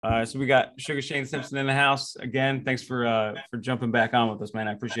So we got Sugar Shane Simpson in the house again. Thanks for jumping back on with us, man.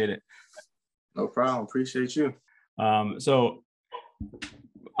 I appreciate it. No problem. Appreciate you. So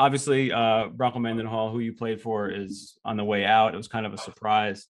obviously, Bronco Mendenhall, who you played for, is on the way out. It was kind of a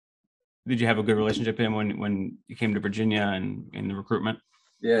surprise. Did you have a good relationship with him when you came to Virginia and in the recruitment?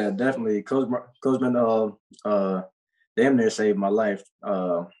 Yeah, definitely. Coach Mendenhall, damn near saved my life.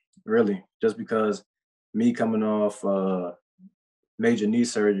 Really, just because me coming off major knee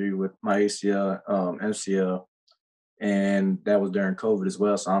surgery with my ACL, MCL, and that was during COVID as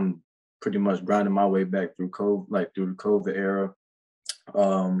well. So I'm pretty much grinding my way back through COVID, like through the COVID era,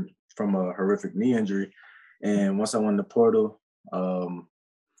 from a horrific knee injury. And once I went in the portal, um,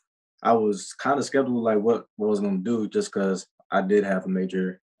 I was kind of skeptical, like what I was gonna do, just because I did have a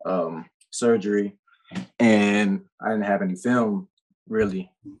major surgery and I didn't have any film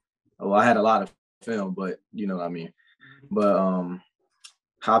really. Well, I had a lot of film, but you know what I mean. But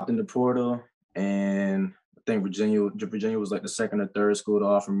hopped in the portal, and I think Virginia was like the second or third school to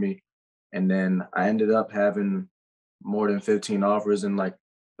offer me, and then I ended up having more than 15 offers in like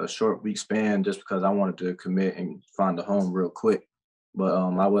a short week span, just because I wanted to commit and find a home real quick. But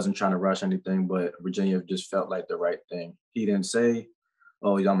I wasn't trying to rush anything, but Virginia just felt like the right thing. He didn't say,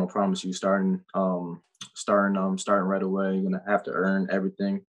 "Oh, yeah, I'm gonna promise you starting right away. You're gonna have to earn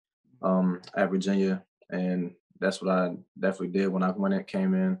everything at Virginia," and that's what I definitely did when it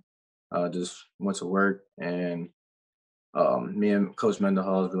came in. Just went to work, and me and Coach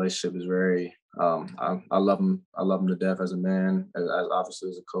Mendenhall's relationship is very. I love him. I love him to death as a man, as obviously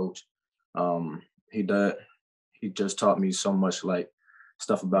as a coach. He does. He just taught me so much, like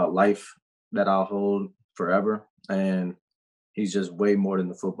stuff about life that I'll hold forever, and he's just way more than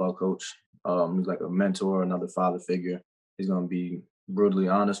the football coach. He's like a mentor, another father figure. He's gonna be brutally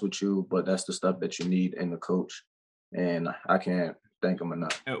honest with you, but that's the stuff that you need in the coach, and I can't thank him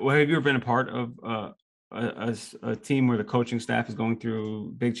enough. Well, have you ever been a part of a team where the coaching staff is going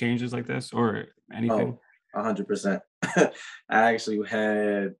through big changes like this or anything? Oh, 100%. I actually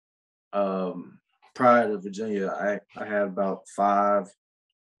had um, prior to Virginia, I had about five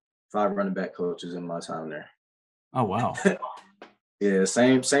running back coaches in my time there. Oh, wow. Yeah,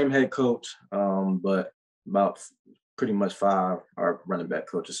 same head coach, but about pretty much five are running back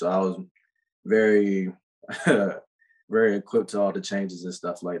coaches. So I was very very equipped to all the changes and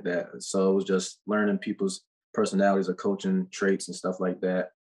stuff like that. So it was just learning people's personalities or coaching traits and stuff like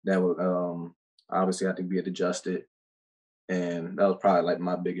that that would obviously have to be adjusted. And that was probably like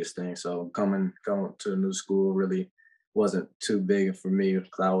my biggest thing. So coming to a new school really wasn't too big for me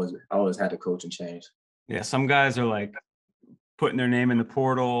because I always had to coach and change. Yeah, some guys are like putting their name in the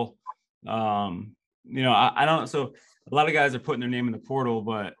portal. I don't. So a lot of guys are putting their name in the portal,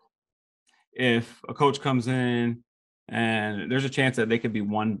 but if a coach comes in and there's a chance that they could be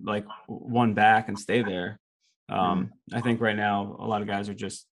one back and stay there. Mhm. I think right now a lot of guys are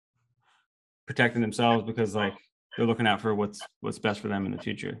just protecting themselves because like they're looking out for what's best for them in the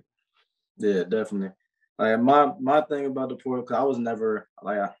future. Yeah, definitely. Like my thing about the portal, 'cause I was never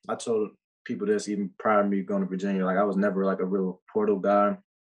like I told people this even prior to me going to Virginia. Like I was never like a real portal guy.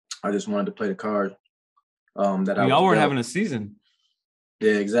 I just wanted to play the card that Well, I was y'all weren't dealt. having a season.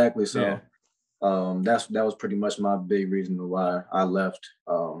 Yeah, exactly. Yeah. So that was pretty much my big reason to why I left.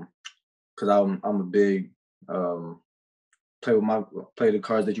 Because I'm a big um play the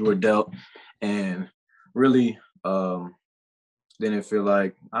cards that you were dealt, and really didn't feel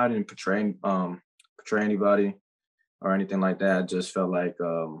like I didn't portray anybody or anything like that. I just felt like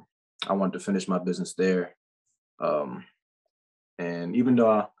I wanted to finish my business there. Um, and even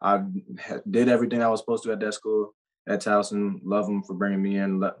though did everything I was supposed to at that school at Towson, love them for bringing me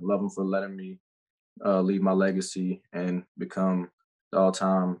in, love them for letting me leave my legacy and become the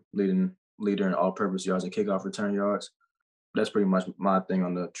all-time leader in all-purpose yards and kickoff return yards. That's pretty much my thing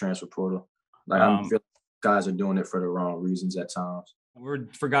on the transfer portal. Like I'm Um, feel guys are doing it for the wrong reasons at times. we're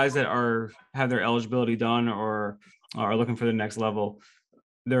for guys that are have their eligibility done or are looking for the next level.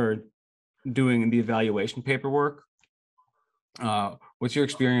 They're doing the evaluation paperwork. What's your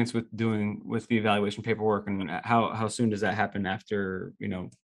experience with doing with the evaluation paperwork, and how soon does that happen after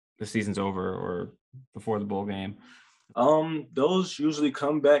the season's over or before the bowl game? Those usually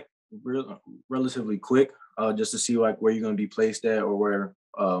come back relatively quick, just to see like where you're gonna be placed at or where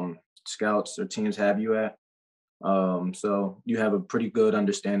scouts or teams have you at. So you have a pretty good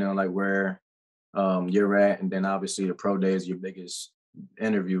understanding of like where you're at, and then obviously the pro day is your biggest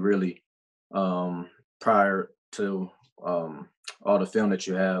interview really prior to all the film that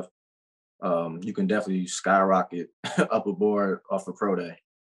you have. You can definitely skyrocket up a board off a pro day,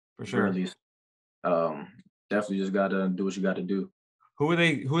 For sure. really. Um, Definitely just gotta do what you gotta do.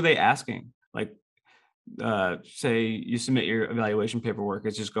 Who are they asking? Like, say you submit your evaluation paperwork,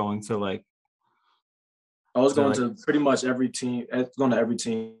 it's just going to like, I was is there going like, to pretty much every team. It's going to every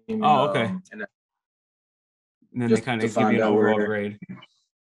team, oh, okay. and And then they just kind to of give you find an out overall where, grade.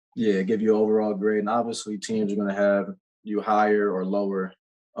 yeah, give you an overall grade. And obviously, teams are going to have you higher or lower,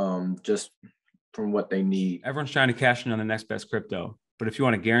 just from what they need. Everyone's trying to cash in on the next best crypto. But if you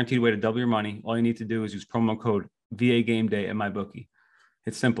want a guaranteed way to double your money, all you need to do is use promo code VA Game Day at MyBookie.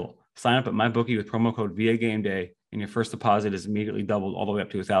 It's simple. Sign up at MyBookie with promo code VA Game Day, and your first deposit is immediately doubled all the way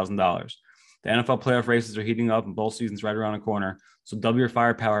up to $1,000. The NFL playoff races are heating up, and bowl season's right around the corner. So double your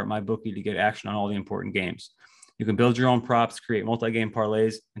firepower at MyBookie to get action on all the important games. You can build your own props, create multi-game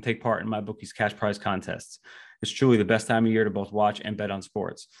parlays, and take part in MyBookie's cash prize contests. It's truly the best time of year to both watch and bet on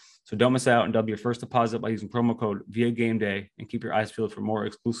sports. So don't miss out and double your first deposit by using promo code VA Game Day, and keep your eyes peeled for more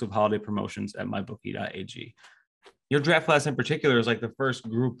exclusive holiday promotions at mybookie.ag. Your draft class in particular is like the first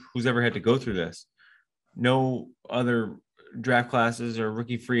group who's ever had to go through this. No other draft classes or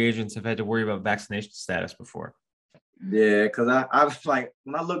rookie free agents have had to worry about vaccination status before. Yeah, because I was like,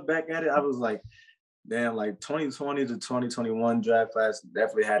 when I look back at it, I was like, damn, like 2020 to 2021 draft class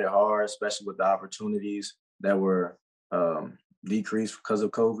definitely had it hard, especially with the opportunities that were decreased because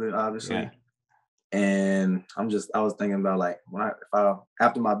of COVID, obviously. Yeah. And I was thinking about like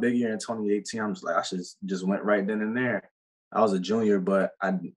after my big year in 2018, I'm just like, I should just went right then and there. I was a junior, but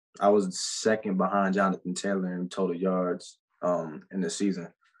I was second behind Jonathan Taylor in total yards in the season.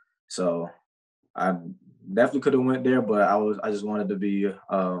 So I definitely could have went there, but I just wanted to be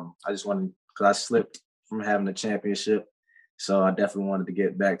because I slipped from having a championship. So I definitely wanted to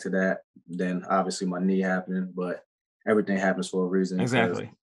get back to that. Then obviously my knee happened, but everything happens for a reason. Exactly.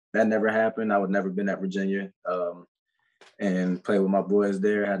 That never happened. I would never been at Virginia and played with my boys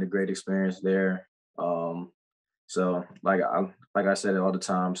there. Had a great experience there. So like I said it all the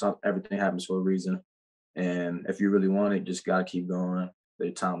time, everything happens for a reason. And if you really want it, just gotta keep going.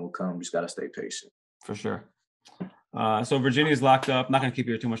 The time will come. You just gotta stay patient. For sure. So Virginia's locked up. I'm not going to keep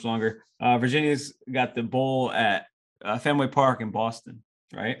you here too much longer. Virginia's got the bowl at Fenway Park in Boston,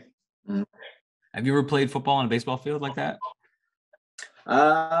 right? Mhm. Have you ever played football on a baseball field like that?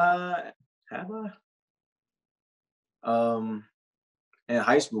 Have I? In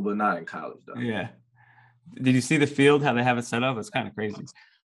high school, but not in college though. Yeah. Did you see the field, how they have it set up? It's kind of crazy.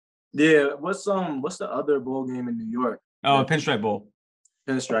 Yeah, what's the other bowl game in New York? Oh, The Pinstripe Bowl.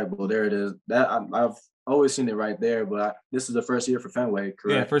 Pinstripe Bowl. There it is. I've always seen it right there, but this is the first year for Fenway, Yeah,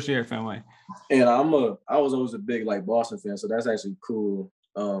 correct? first year at Fenway. And I was always a big like Boston fan, so that's actually cool.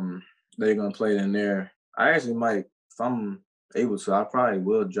 They're gonna play it in there. I actually might, if I'm able to, I probably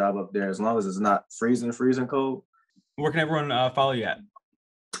will drive up there as long as it's not freezing cold. Where can everyone follow you at?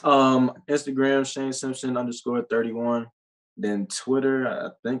 Instagram Shane Simpson _31. Then Twitter, I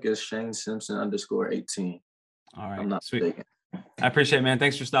think it's Shane Simpson _18. All right, I'm not sweet. mistaken. I appreciate it, man.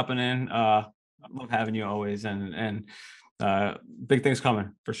 Thanks for stopping in. I love having you always, and big things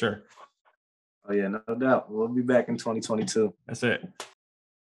coming for sure. Oh yeah, no doubt. We'll be back in 2022. That's it.